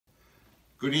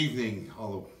Good evening,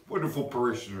 all the wonderful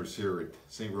parishioners here at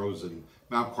St. Rose and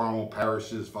Mount Carmel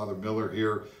parishes. Father Miller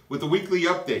here with a weekly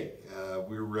update.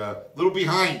 We're a little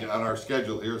behind on our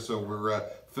schedule here, so we're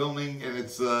filming and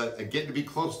it's getting to be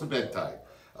close to bedtime.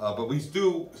 But we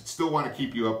do still want to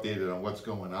keep you updated on what's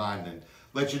going on and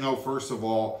let you know, first of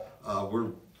all,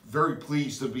 we're very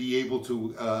pleased to be able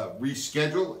to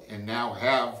reschedule and now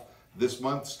have this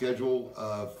month's schedule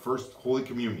First Holy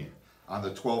Communion on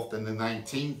the 12th and the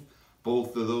 19th.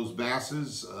 Both of those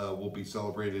masses will be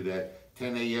celebrated at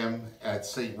 10 a.m. at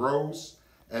St. Rose,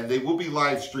 and they will be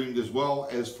live streamed as well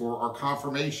as for our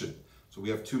confirmation. So we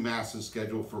have two masses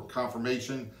scheduled for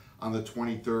confirmation on the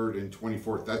 23rd and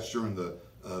 24th. That's during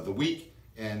the week,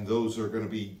 and those are going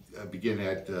to be begin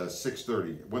at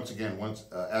 6:30. Once again,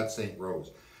 at St.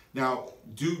 Rose. Now,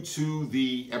 due to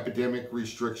the epidemic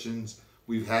restrictions,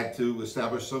 we've had to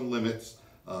establish some limits.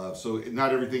 So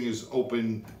not everything is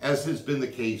open, as has been the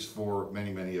case for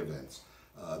many, many events.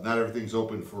 Not everything's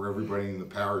open for everybody in the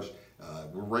parish.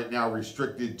 We're right now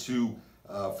restricted to,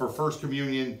 for First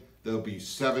Communion, there'll be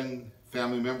 7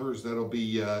 family members that'll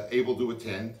be able to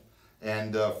attend,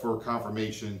 and for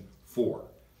confirmation, 4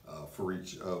 for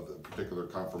each of the particular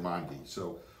confirmandi.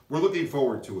 So we're looking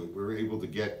forward to it. We're able to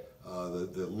get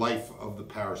the life of the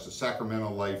parish, the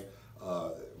sacramental life,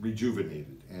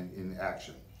 rejuvenated and in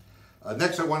action.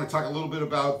 Next, I want to talk a little bit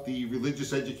about the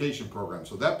religious education program.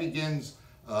 So that begins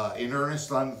in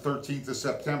earnest on the 13th of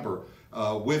September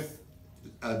with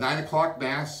a 9 o'clock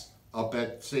Mass up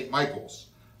at St. Michael's.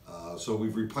 So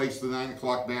we've replaced the 9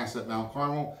 o'clock Mass at Mount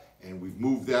Carmel, and we've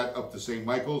moved that up to St.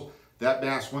 Michael's. That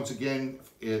Mass, once again,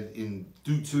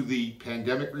 due to the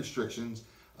pandemic restrictions,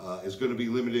 is going to be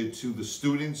limited to the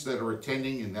students that are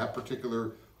attending in that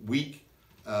particular week.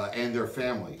 And their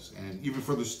families. And even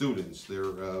for the students, there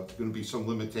are going to be some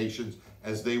limitations,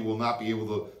 as they will not be able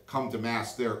to come to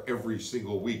Mass there every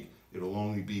single week. It'll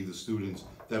only be the students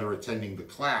that are attending the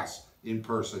class in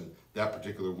person that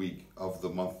particular week of the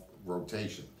month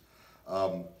rotation.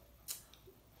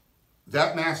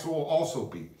 That Mass will also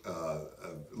be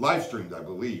live streamed, I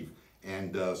believe.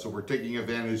 And so we're taking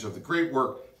advantage of the great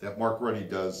work that Mark Ruddy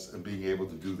does and being able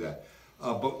to do that.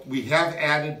 But we have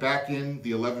added back in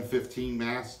the 11:15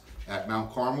 Mass at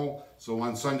Mount Carmel. So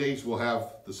on Sundays, we'll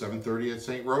have the 7:30 at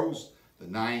St. Rose, the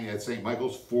 9 at St.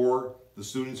 Michael's for the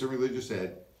students in religious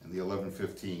ed, and the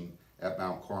 11:15 at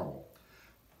Mount Carmel.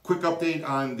 Quick update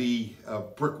on the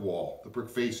brick wall, the brick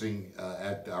facing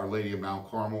at Our Lady of Mount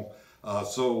Carmel.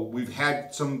 So we've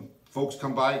had some folks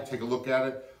come by, take a look at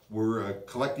it. We're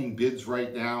collecting bids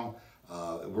right now.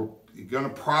 We're going to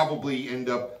probably end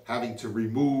up having to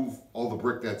remove all the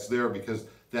brick that's there because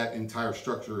that entire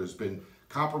structure has been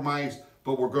compromised,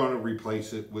 but we're going to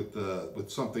replace it with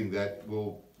something that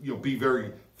will be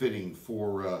very fitting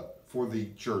for the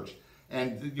church,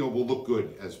 and will look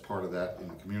good as part of that in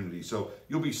the community. So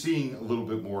you'll be seeing a little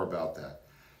bit more about that.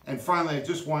 And finally, I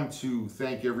just want to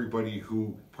thank everybody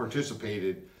who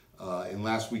participated in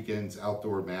last weekend's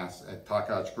outdoor Mass at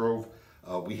Takac Grove.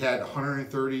 We had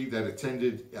 130 that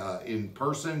attended in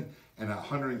person and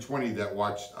 120 that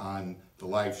watched on the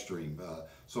live stream.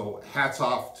 So hats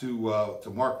off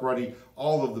to Mark Ruddy,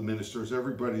 all of the ministers,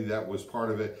 everybody that was part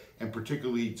of it, and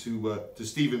particularly to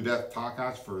Steve and Beth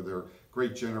Takac for their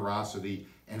great generosity,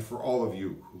 and for all of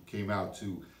you who came out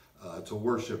to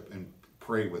worship and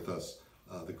pray with us,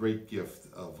 the great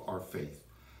gift of our faith.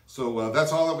 So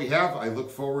that's all that we have. I look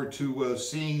forward to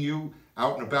seeing you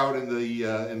out and about in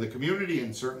the community,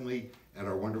 and certainly at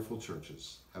our wonderful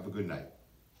churches. Have a good night.